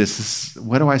that told me this,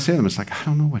 what do I say to them? It's like, I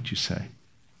don't know what you say.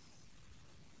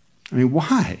 I mean,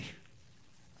 why?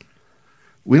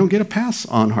 We don't get a pass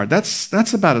on hard.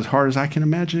 That's about as hard as I can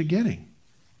imagine it getting.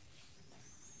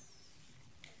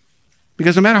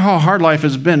 Because no matter how hard life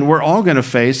has been, we're all going to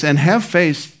face and have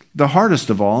faced the hardest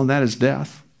of all, and that is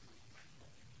death.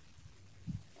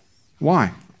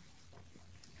 Why?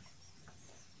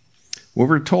 Well,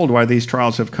 we're told why these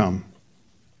trials have come.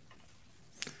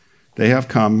 They have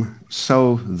come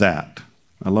so that.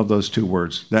 I love those 2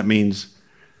 words. That means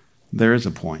there is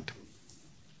a point.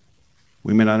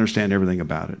 We may not understand everything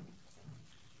about it.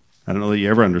 I don't know that you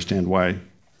ever understand why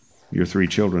your 3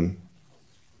 children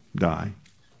die.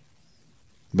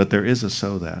 But there is a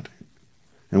so that.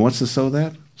 And what's the so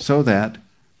that? So that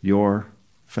your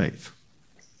faith.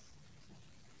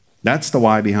 That's the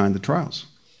why behind the trials.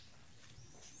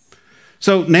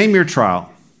 So name your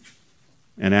trial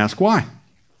and ask why.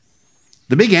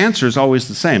 The big answer is always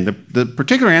the same. The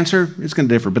particular answer is going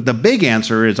to differ, but the big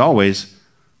answer is always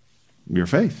your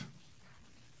faith.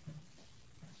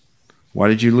 Why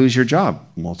did you lose your job?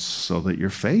 Well, so that your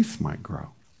faith might grow.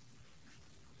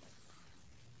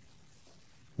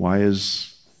 Why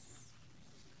is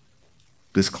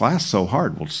this class so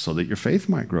hard? Well, so that your faith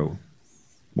might grow.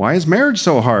 Why is marriage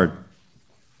so hard?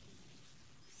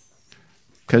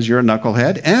 Because you're a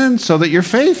knucklehead, and so that your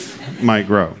faith might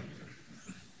grow.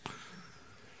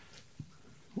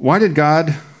 Why did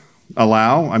God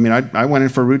allow? I mean, I went in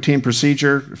for a routine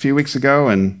procedure a few weeks ago,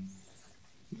 and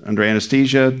under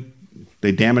anesthesia,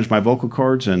 they damaged my vocal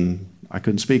cords, and I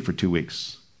couldn't speak for 2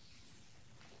 weeks.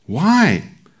 Why?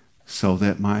 So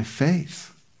that my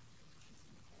faith.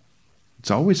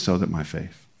 It's always so that my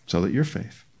faith. So that your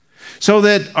faith. So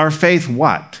that our faith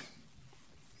what?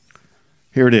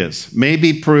 Here it is. May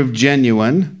be proved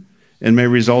genuine and may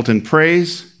result in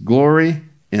praise, glory,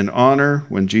 and honor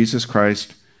when Jesus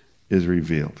Christ is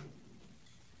revealed.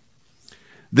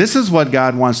 This is what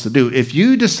God wants to do. If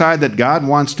you decide that God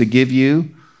wants to give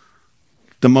you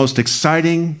the most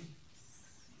exciting,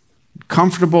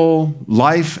 comfortable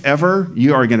life ever,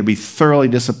 you are going to be thoroughly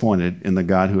disappointed in the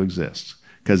God who exists.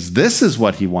 Because this is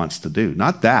what he wants to do,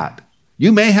 not that.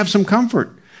 You may have some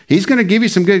comfort. He's going to give you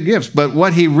some good gifts. But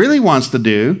what he really wants to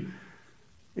do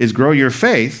is grow your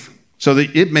faith so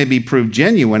that it may be proved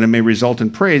genuine and may result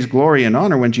in praise, glory, and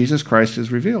honor when Jesus Christ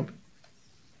is revealed.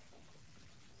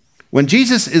 When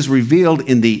Jesus is revealed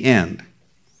in the end,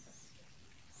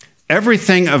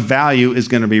 everything of value is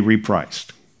going to be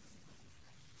repriced.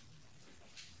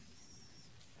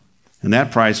 And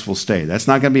that price will stay. That's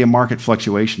not going to be a market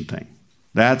fluctuation thing.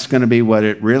 That's going to be what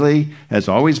it really has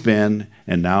always been,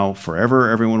 and now forever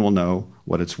everyone will know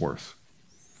what it's worth.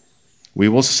 We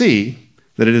will see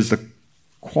that it is the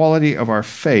quality of our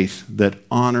faith that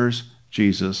honors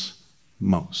Jesus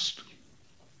most.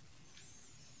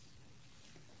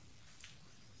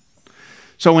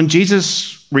 So when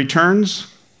Jesus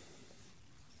returns,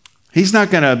 he's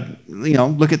not going to,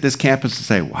 look at this campus and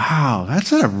say, wow,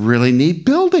 that's a really neat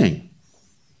building.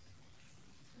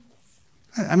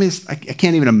 I mean, I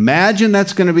can't even imagine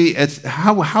that's going to be,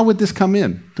 how would this come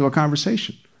in to a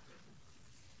conversation?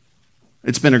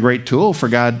 It's been a great tool for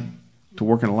God to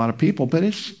work in a lot of people, but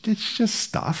it's just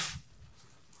stuff.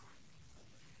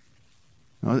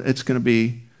 It's going to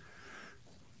be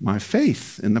my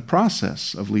faith in the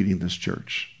process of leading this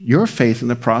church. Your faith in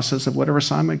the process of whatever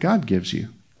assignment God gives you.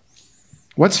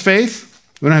 What's faith?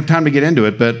 We don't have time to get into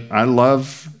it, but I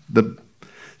love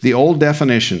the old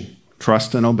definition,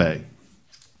 trust and obey.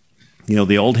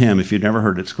 The old hymn, if you've never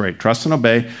heard it, it's great. Trust and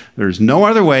obey. There's no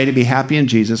other way to be happy in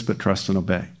Jesus but trust and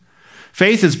obey.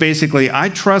 Faith is basically, I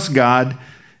trust God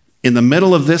in the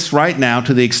middle of this right now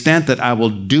to the extent that I will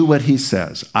do what he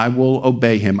says. I will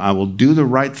obey him. I will do the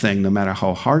right thing no matter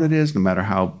how hard it is, no matter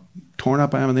how torn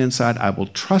up I am on the inside. I will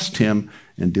trust him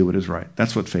and do what is right.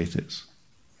 That's what faith is.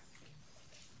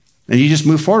 And you just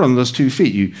move forward on those 2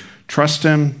 feet. You trust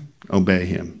him, obey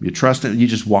him. You trust him, you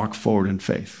just walk forward in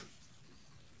faith.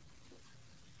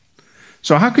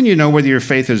 So how can you know whether your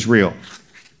faith is real?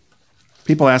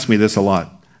 People ask me this a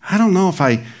lot. I don't know if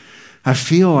I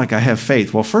feel like I have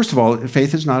faith. Well, first of all,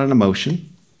 faith is not an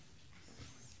emotion.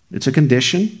 It's a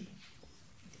condition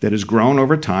that has grown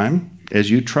over time as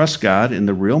you trust God in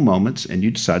the real moments and you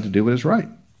decide to do what is right.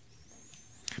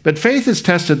 But faith is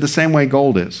tested the same way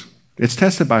gold is. It's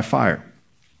tested by fire.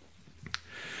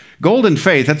 Gold and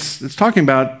faith, it's talking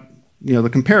about the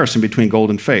comparison between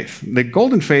gold and faith. The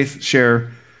gold and faith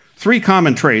share 3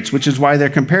 common traits, which is why they're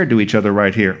compared to each other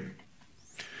right here.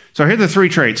 So here are the 3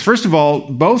 traits. First of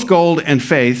all, both gold and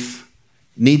faith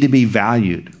need to be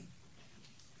valued. It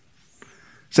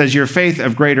says your faith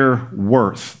of greater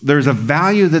worth. There's a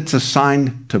value that's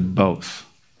assigned to both.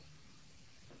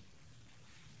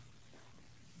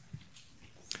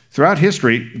 Throughout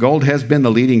history, gold has been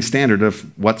the leading standard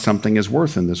of what something is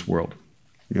worth in this world.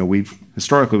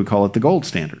 Historically we call it the gold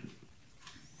standard.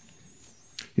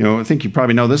 I think you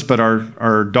probably know this, but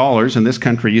our dollars in this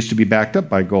country used to be backed up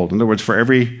by gold. In other words, for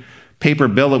every paper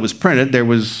bill that was printed, there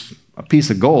was a piece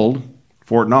of gold,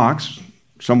 Fort Knox,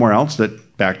 somewhere else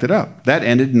that backed it up. That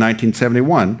ended in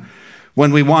 1971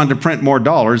 when we wanted to print more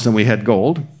dollars than we had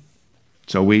gold.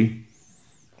 So we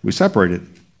separated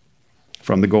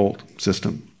from the gold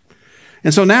system.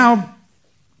 And so now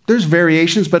there's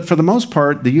variations, but for the most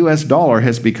part, the US dollar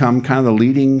has become kind of the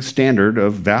leading standard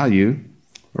of value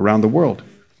around the world.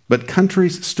 But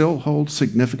countries still hold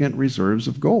significant reserves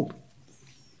of gold.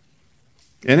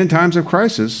 And in times of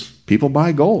crisis, people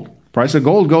buy gold. Price of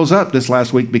gold goes up this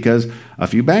last week because a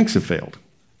few banks have failed.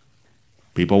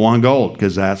 People want gold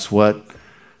because that's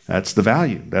the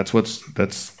value. That's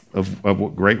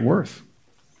of great worth.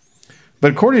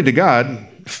 But according to God,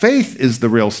 faith is the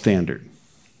real standard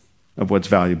of what's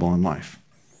valuable in life.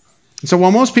 So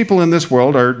while most people in this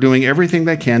world are doing everything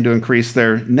they can to increase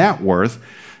their net worth,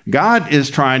 God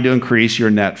is trying to increase your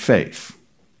net faith.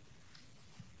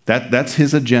 That's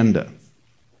his agenda.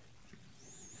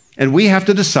 And we have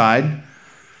to decide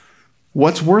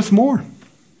what's worth more.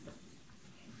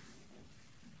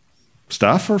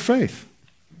 Stuff or faith?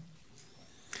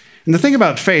 And the thing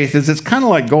about faith is it's kind of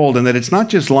like gold in that it's not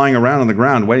just lying around on the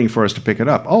ground waiting for us to pick it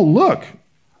up. Oh, look,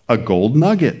 a gold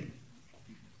nugget.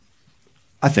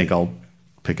 I think I'll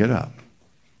pick it up.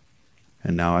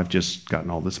 And now I've just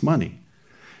gotten all this money.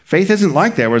 Faith isn't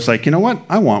like that, where it's like, you know what?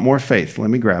 I want more faith. Let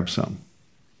me grab some.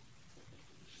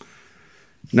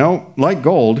 No, like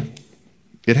gold,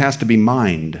 it has to be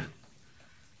mined.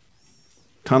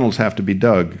 Tunnels have to be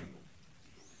dug.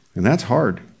 And that's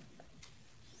hard.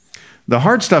 The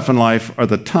hard stuff in life are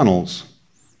the tunnels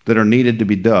that are needed to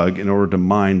be dug in order to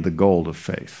mine the gold of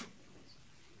faith.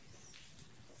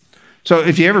 So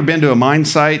if you've ever been to a mine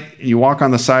site, you walk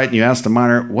on the site and you ask the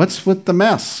miner, what's with the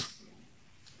mess?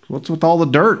 What's with all the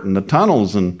dirt and the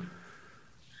tunnels? And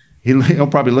he'll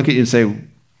probably look at you and say,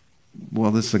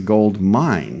 Well, this is a gold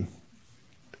mine,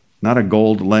 not a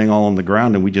gold laying all on the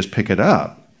ground and we just pick it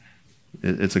up.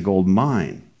 It's a gold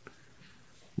mine.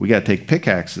 We got to take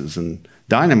pickaxes and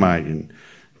dynamite and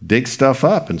dig stuff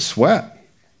up and sweat.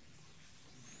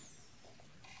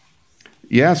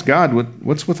 You ask God,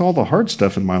 what's with all the hard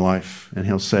stuff in my life? And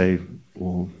he'll say,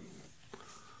 well,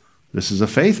 this is a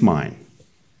faith mine.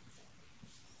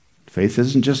 Faith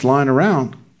isn't just lying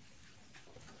around.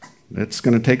 It's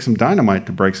going to take some dynamite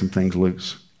to break some things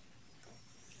loose.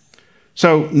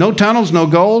 So no tunnels, no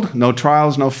gold, no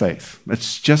trials, no faith.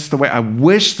 It's just the way. I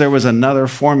wish there was another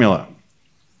formula.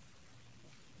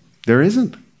 There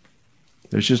isn't.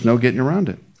 There's just no getting around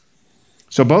it.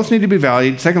 So both need to be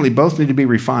valued. Secondly, both need to be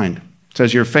refined. It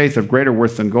says, your faith of greater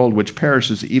worth than gold, which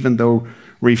perishes even though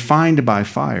refined by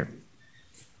fire.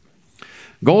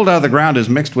 Gold out of the ground is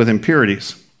mixed with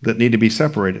impurities that need to be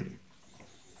separated.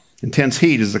 Intense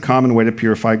heat is the common way to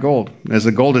purify gold. As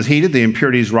the gold is heated, the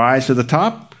impurities rise to the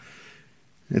top.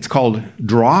 It's called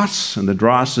dross, and the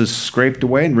dross is scraped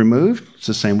away and removed. It's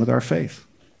the same with our faith.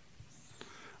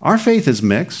 Our faith is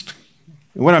mixed.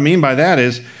 And what I mean by that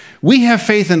is we have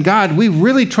faith in God. We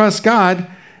really trust God.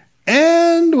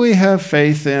 And we have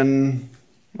faith in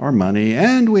our money,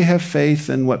 and we have faith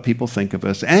in what people think of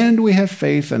us, and we have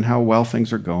faith in how well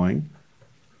things are going.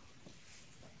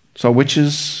 So which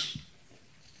is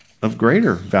of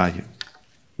greater value?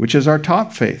 Which is our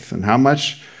top faith? And how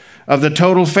much of the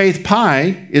total faith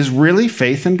pie is really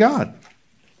faith in God?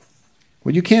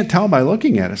 Well, you can't tell by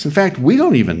looking at us. In fact, we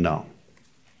don't even know.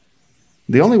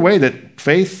 The only way that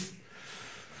faith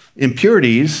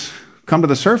impurities come to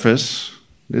the surface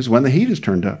is when the heat is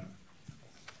turned up.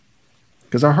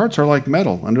 Because our hearts are like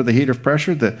metal. Under the heat of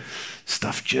pressure, the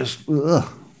stuff just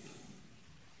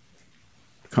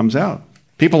comes out.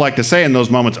 People like to say in those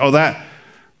moments, oh,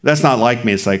 that's not like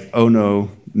me. It's like, oh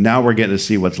no, now we're getting to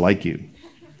see what's like you.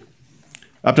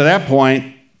 Up to that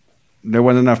point, there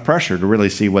wasn't enough pressure to really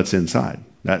see what's inside.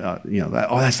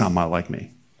 That's not like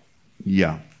me.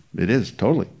 Yeah, it is,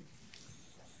 totally.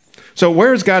 So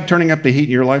where is God turning up the heat in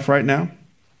your life right now?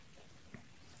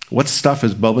 What stuff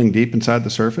is bubbling deep inside the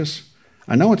surface?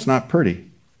 I know it's not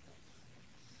pretty.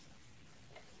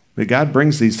 But God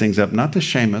brings these things up not to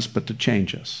shame us, but to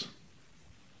change us.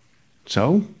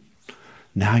 So,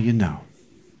 now you know.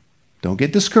 Don't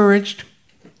get discouraged.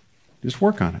 Just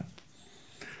work on it.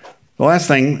 The last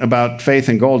thing about faith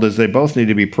and gold is they both need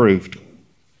to be proved.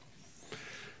 It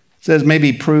says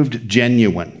maybe proved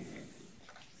genuine.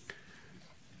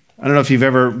 I don't know if you've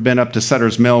ever been up to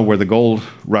Sutter's Mill where the gold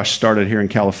rush started here in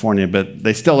California, but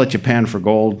they still let you pan for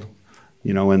gold,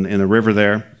 in the river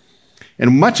there.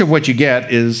 And much of what you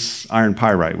get is iron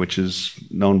pyrite, which is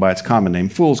known by its common name,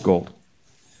 fool's gold.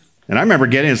 And I remember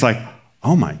it's like,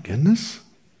 oh my goodness,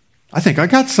 I think I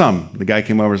got some. The guy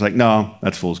came over and was like, no,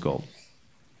 that's fool's gold.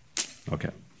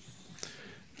 Okay.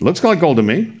 Looks like gold to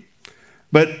me.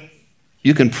 But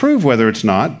you can prove whether it's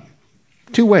not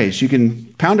two ways. You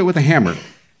can pound it with a hammer.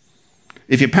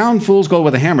 If you pound fool's gold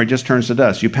with a hammer, it just turns to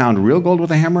dust. You pound real gold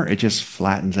with a hammer, it just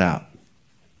flattens out.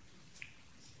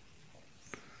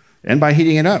 And by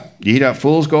heating it up, you heat up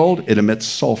fool's gold, it emits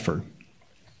sulfur.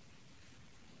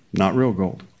 Not real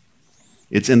gold.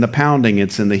 It's in the pounding,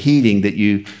 it's in the heating that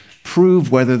you prove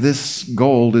whether this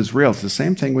gold is real. It's the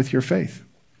same thing with your faith.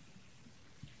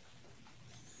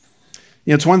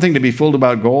 It's one thing to be fooled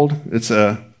about gold. It's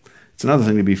another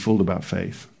thing to be fooled about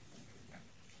faith.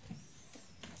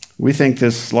 We think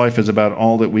this life is about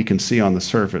all that we can see on the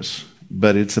surface,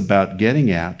 but it's about getting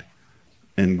at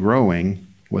and growing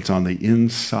what's on the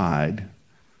inside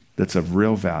that's of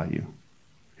real value,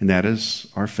 and that is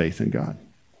our faith in God.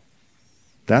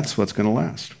 That's what's going to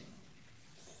last.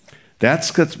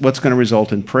 That's what's going to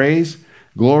result in praise,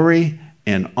 glory,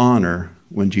 and honor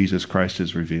when Jesus Christ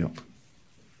is revealed.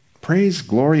 Praise,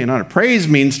 glory, and honor. Praise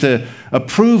means to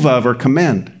approve of or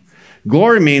commend.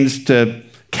 Glory means to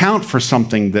count for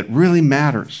something that really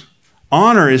matters.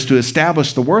 Honor is to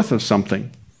establish the worth of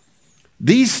something.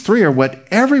 These three are what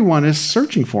everyone is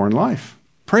searching for in life.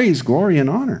 Praise, glory, and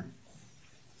honor.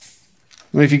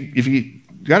 I mean, if you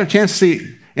got a chance to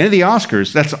see any of the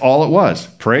Oscars, that's all it was.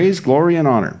 Praise, glory, and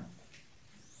honor.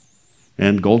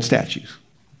 And gold statues.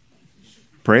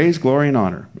 Praise, glory, and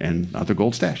honor. And another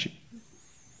gold statue.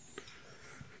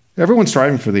 Everyone's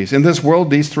striving for these. In this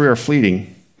world, these three are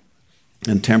fleeting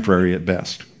and temporary at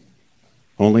best.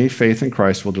 Only faith in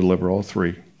Christ will deliver all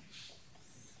three.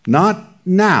 Not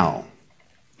now,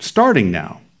 starting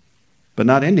now, but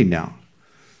not ending now.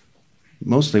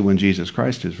 Mostly when Jesus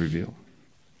Christ is revealed.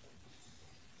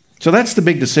 So that's the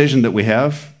big decision that we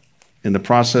have in the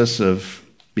process of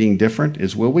being different,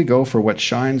 is will we go for what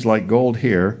shines like gold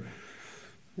here,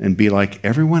 and be like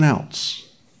everyone else?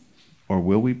 Or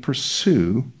will we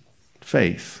pursue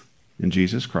faith in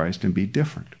Jesus Christ and be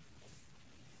different?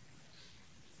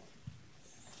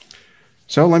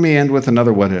 So let me end with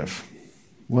another what if.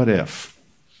 What if?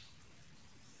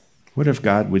 What if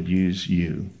God would use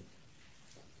you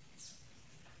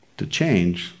to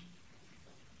change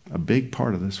a big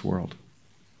part of this world?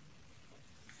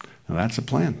 Now that's a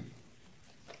plan.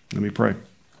 Let me pray.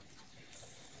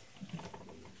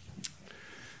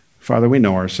 Father, we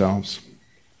know ourselves,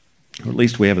 or at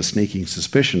least we have a sneaking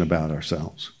suspicion about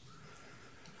ourselves.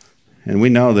 And we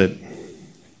know that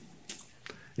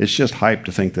it's just hype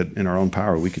to think that in our own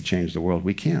power we could change the world.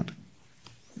 We can't.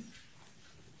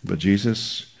 But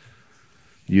Jesus,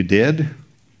 you did,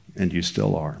 and you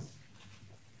still are.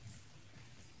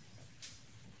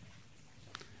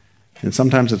 And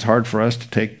sometimes it's hard for us to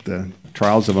take the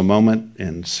trials of a moment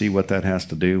and see what that has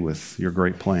to do with your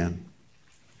great plan.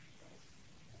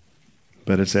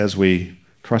 But it's as we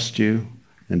trust you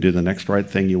and do the next right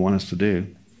thing you want us to do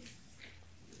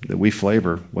that we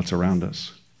flavor what's around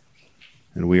us.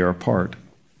 And we are a part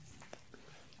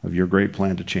of your great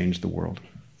plan to change the world.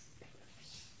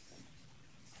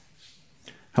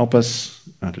 Help us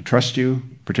to trust you,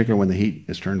 particularly when the heat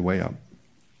is turned way up.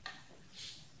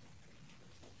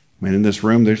 I mean, in this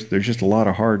room, there's just a lot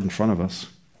of hard in front of us.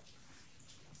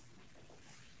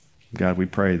 God, we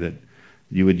pray that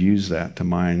you would use that to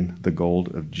mine the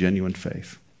gold of genuine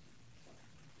faith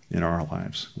in our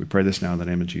lives. We pray this now in the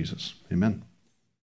name of Jesus. Amen.